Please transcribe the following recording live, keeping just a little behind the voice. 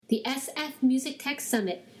the SF Music Tech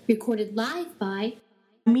Summit, recorded live by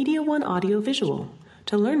Media One Audio Visual.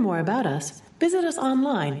 To learn more about us, visit us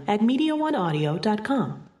online at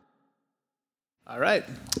MediaOneAudio.com. All right.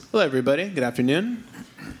 Hello, everybody. Good afternoon.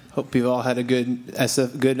 Hope you've all had a good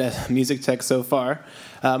music tech so far.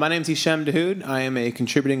 My name is Hisham Dahoud. I am a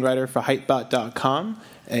contributing writer for Hypebot.com,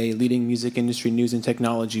 a leading music industry news and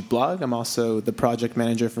technology blog. I'm also the project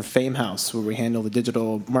manager for Famehouse, where we handle the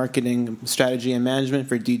digital marketing, strategy, and management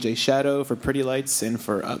for DJ Shadow, for Pretty Lights, and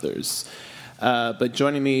for others. But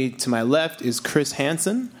joining me to my left is Chris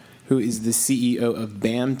Hansen, who is the CEO of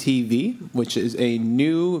BAM TV, which is a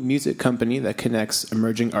new music company that connects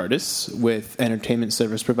emerging artists with entertainment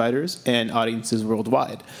service providers and audiences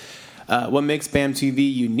worldwide. What makes BAM TV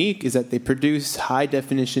unique is that they produce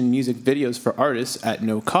high-definition music videos for artists at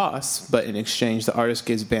no cost, but in exchange, the artist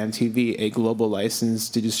gives BAM TV a global license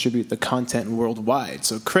to distribute the content worldwide.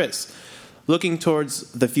 So, Chris, looking towards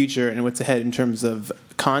the future and what's ahead in terms of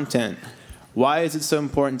content, why is it so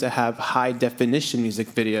important to have high-definition music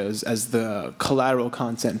videos as the collateral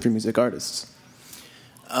content for music artists?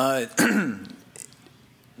 Well,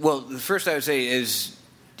 the first I would say is,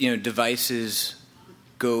 devices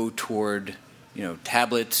go toward,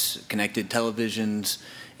 tablets, connected televisions,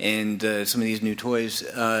 and some of these new toys.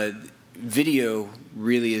 Video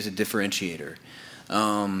really is a differentiator.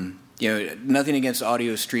 Nothing against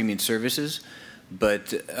audio streaming services,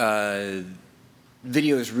 but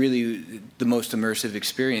video is really the most immersive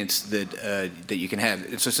experience that you can have.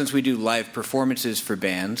 And so since we do live performances for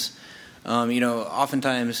bands,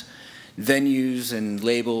 oftentimes venues and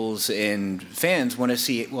labels and fans want to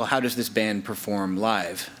see, well, how does this band perform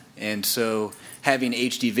live? And so having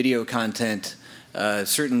HD video content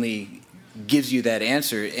certainly gives you that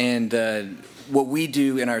answer. And what we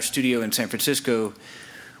do in our studio in San Francisco,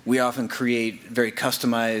 we often create very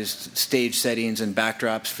customized stage settings and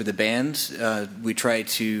backdrops for the bands. We try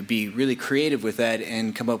to be really creative with that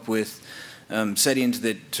and come up with settings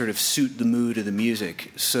that sort of suit the mood of the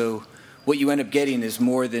music. So what you end up getting is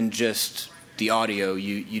more than just the audio.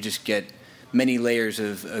 You just get many layers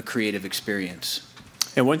of a creative experience.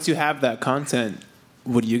 And once you have that content,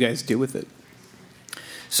 what do you guys do with it?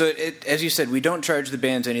 So, as you said, we don't charge the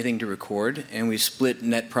bands anything to record, and we split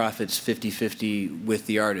net profits 50-50 with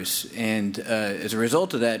the artists. And as a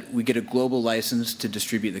result of that, we get a global license to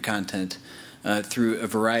distribute the content through a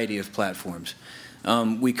variety of platforms.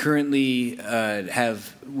 We currently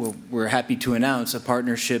we're happy to announce a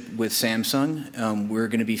partnership with Samsung. We're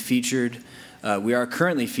going to be featured, we are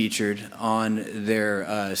currently featured on their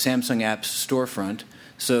Samsung Apps storefront.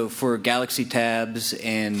 So for Galaxy Tabs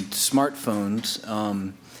and smartphones,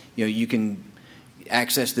 you can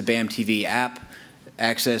access the BAM TV app,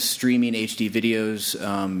 access streaming HD videos,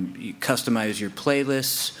 you customize your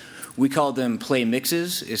playlists. We call them play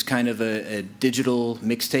mixes. It's kind of a digital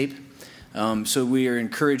mixtape. So we are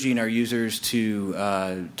encouraging our users to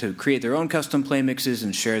create their own custom play mixes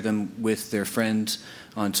and share them with their friends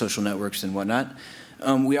on social networks and whatnot.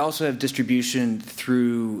 We also have distribution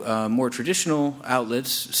through more traditional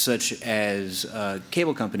outlets, such as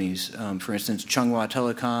cable companies. For instance, Chunghwa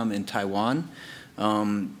Telecom in Taiwan.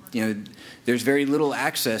 There's very little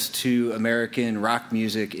access to American rock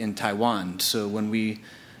music in Taiwan. So when we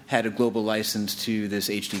had a global license to this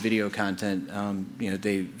HD video content,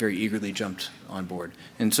 they very eagerly jumped on board.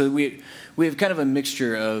 And so we have kind of a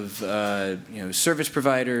mixture of service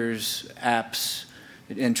providers, apps,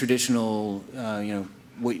 and traditional,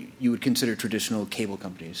 what you would consider traditional cable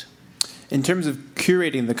companies. In terms of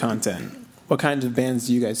curating the content, what kinds of bands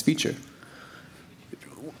do you guys feature?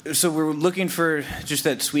 So we're looking for just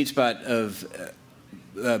that sweet spot of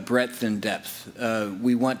breadth and depth.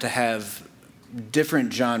 We want to have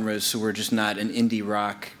different genres, so we're just not an indie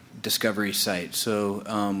rock discovery site. So,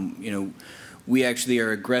 we actually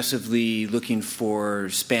are aggressively looking for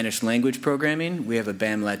Spanish language programming. We have a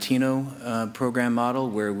BAM Latino program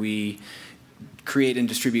model where we create and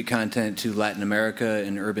distribute content to Latin America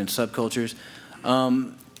and urban subcultures.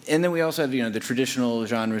 And then we also have, the traditional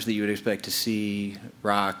genres that you would expect to see: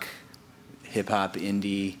 rock, hip-hop,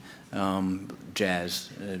 indie,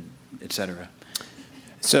 jazz, etc.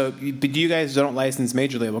 So, but you guys don't license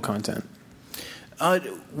major label content?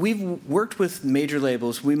 We've worked with major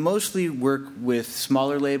labels. We mostly work with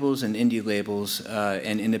smaller labels and indie labels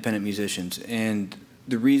and independent musicians. And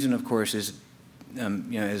the reason, of course, is,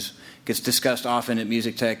 as gets discussed often at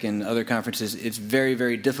Music Tech and other conferences, it's very,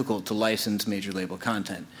 very difficult to license major label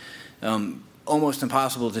content. Almost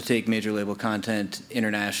impossible to take major label content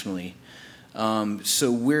internationally.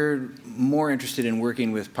 So we're more interested in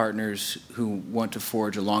working with partners who want to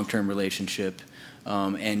forge a long-term relationship,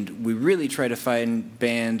 and we really try to find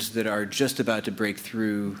bands that are just about to break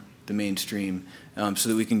through the mainstream, so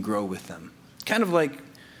that we can grow with them. Kind of like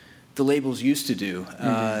the labels used to do,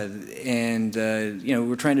 and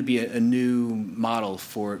we're trying to be a new model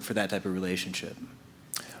for that type of relationship.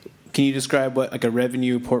 Can you describe what like a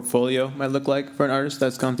revenue portfolio might look like for an artist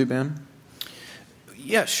that's gone through BAM?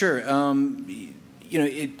 Yeah, sure.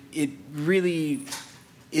 It really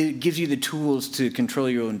gives you the tools to control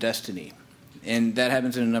your own destiny, and that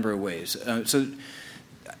happens in a number of ways. So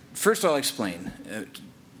first I'll explain.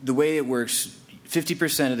 The way it works,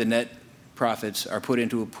 50% of the net profits are put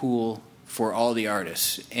into a pool for all the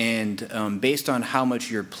artists, and based on how much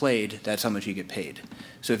you're played, that's how much you get paid.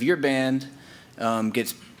 So if your band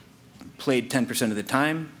gets played 10% of the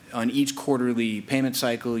time, on each quarterly payment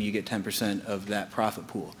cycle, you get 10% of that profit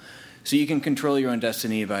pool. So you can control your own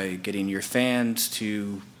destiny by getting your fans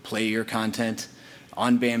to play your content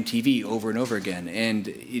on BAM TV over and over again. And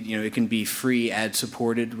it can be free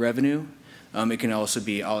ad-supported revenue. It can also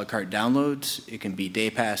be a la carte downloads. It can be day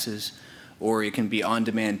passes, or it can be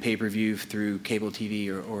on-demand pay-per-view through cable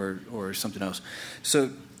TV or something else.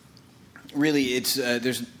 So really, it's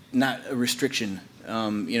there's not a restriction.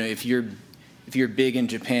 If you're big in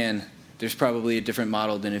Japan, there's probably a different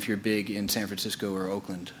model than if you're big in San Francisco or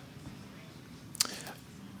Oakland.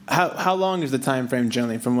 How long is the time frame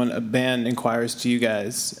generally from when a band inquires to you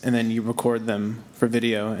guys and then you record them for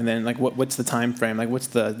video, and then like what's the time frame? Like what's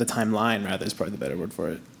the timeline rather is probably the better word for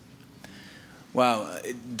it. Wow,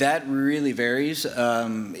 that really varies.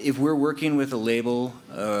 If we're working with a label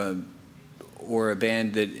or a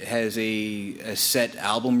band that has a set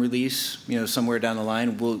album release, somewhere down the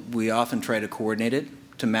line, we often try to coordinate it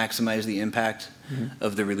to maximize the impact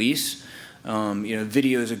of the release.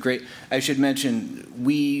 Video is a great. I should mention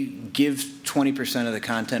we give 20% of the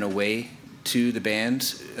content away to the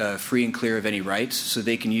bands, free and clear of any rights, so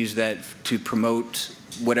they can use that to promote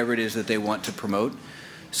whatever it is that they want to promote.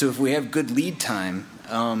 So if we have good lead time,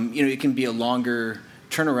 it can be a longer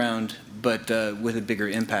turnaround, but with a bigger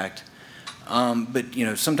impact. But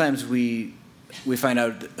sometimes we find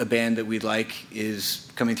out a band that we like is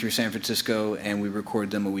coming through San Francisco, and we record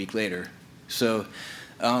them a week later. So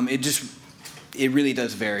it really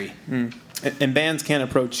does vary. And bands can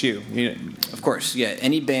approach you. Of course, yeah.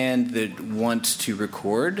 Any band that wants to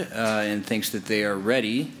record and thinks that they are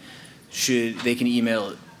ready, they can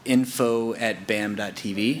email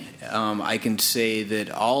info@bam.tv. I can say that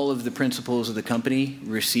all of the principals of the company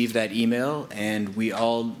receive that email, and we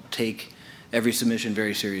all take every submission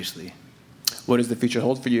very seriously. What does the future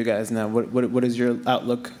hold for you guys now? What is your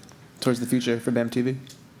outlook towards the future for BAM TV?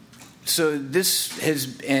 So this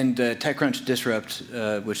and TechCrunch Disrupt,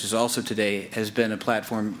 which is also today, has been a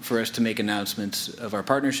platform for us to make announcements of our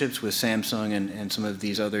partnerships with Samsung and some of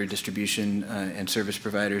these other distribution and service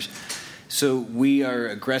providers. So we are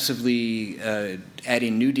aggressively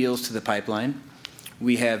adding new deals to the pipeline.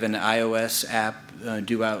 We have an iOS app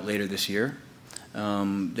due out later this year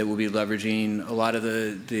that will be leveraging a lot of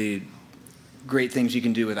the great things you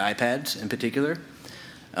can do with iPads in particular.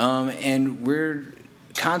 And we're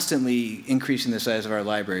constantly increasing the size of our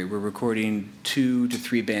library. We're recording 2 to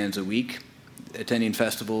 3 bands a week, attending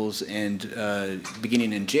festivals, and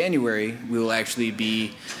beginning in January, we will actually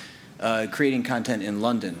be creating content in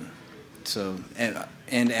London, and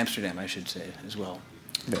Amsterdam, I should say, as well.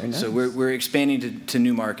 Very nice. So we're expanding to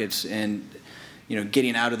new markets and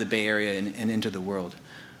getting out of the Bay Area and into the world.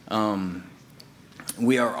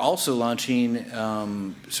 We are also launching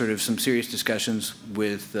sort of some serious discussions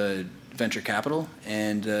with venture capital,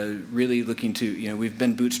 and really looking to, we've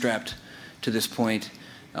been bootstrapped to this point,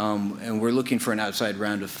 and we're looking for an outside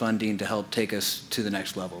round of funding to help take us to the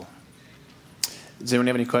next level. Does anyone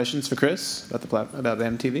have any questions for Chris about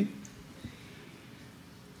BAM TV?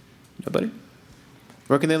 Nobody?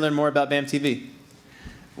 Where can they learn more about BAM TV?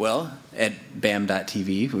 Well, at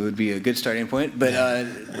bam.tv would be a good starting point, but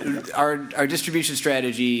our distribution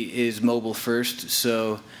strategy is mobile first,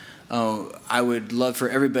 so I would love for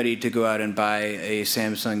everybody to go out and buy a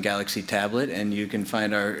Samsung Galaxy tablet, and you can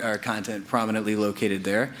find our content prominently located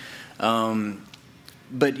there.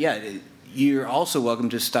 But yeah, you're also welcome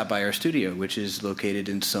to stop by our studio, which is located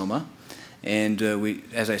in Soma. And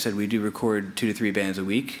as I said, we do record 2 to 3 bands a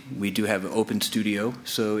week. We do have an open studio,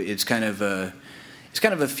 so it's kind of a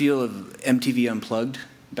feel of MTV Unplugged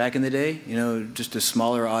back in the day. Just a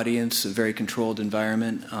smaller audience, a very controlled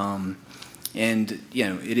environment. And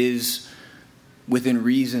it is within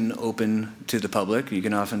reason open to the public. You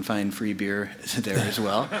can often find free beer there as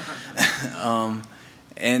well.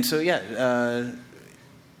 And so,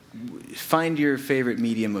 find your favorite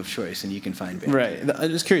medium of choice, and you can find bands. Right.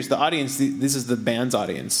 I'm just curious. The audience. This is the band's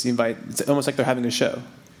audience. You invite. It's almost like they're having a show.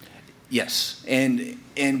 Yes, and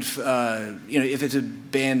if it's a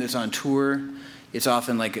band that's on tour, it's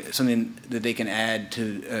often like something that they can add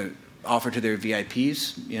to offer to their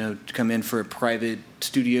VIPs. To come in for a private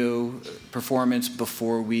studio performance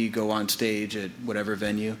before we go on stage at whatever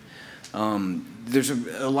venue. There's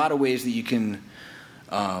a lot of ways that you can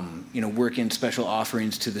work in special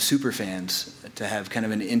offerings to the super fans to have kind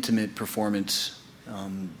of an intimate performance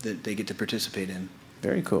that they get to participate in.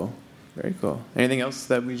 Very cool. Very cool. Anything else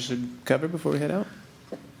that we should cover before we head out?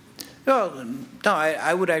 No,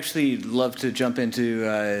 I would actually love to jump into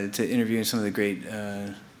to interviewing some of the great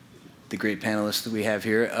panelists that we have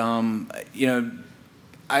here.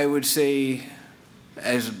 I would say,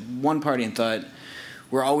 as one parting thought,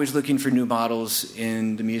 we're always looking for new models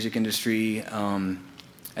in the music industry.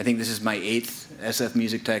 I think this is my 8th SF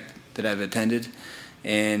Music Tech that I've attended,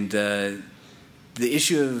 and the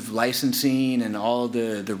issue of licensing and all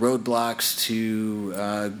the roadblocks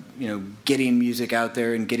to getting music out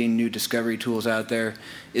there and getting new discovery tools out there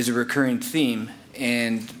is a recurring theme,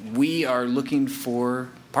 and we are looking for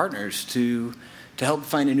partners to help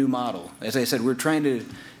find a new model. As I said, we're trying to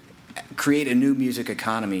create a new music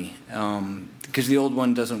economy because the old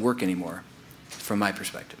one doesn't work anymore, from my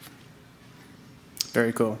perspective.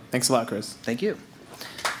 Very cool. Thanks a lot, Chris. Thank you.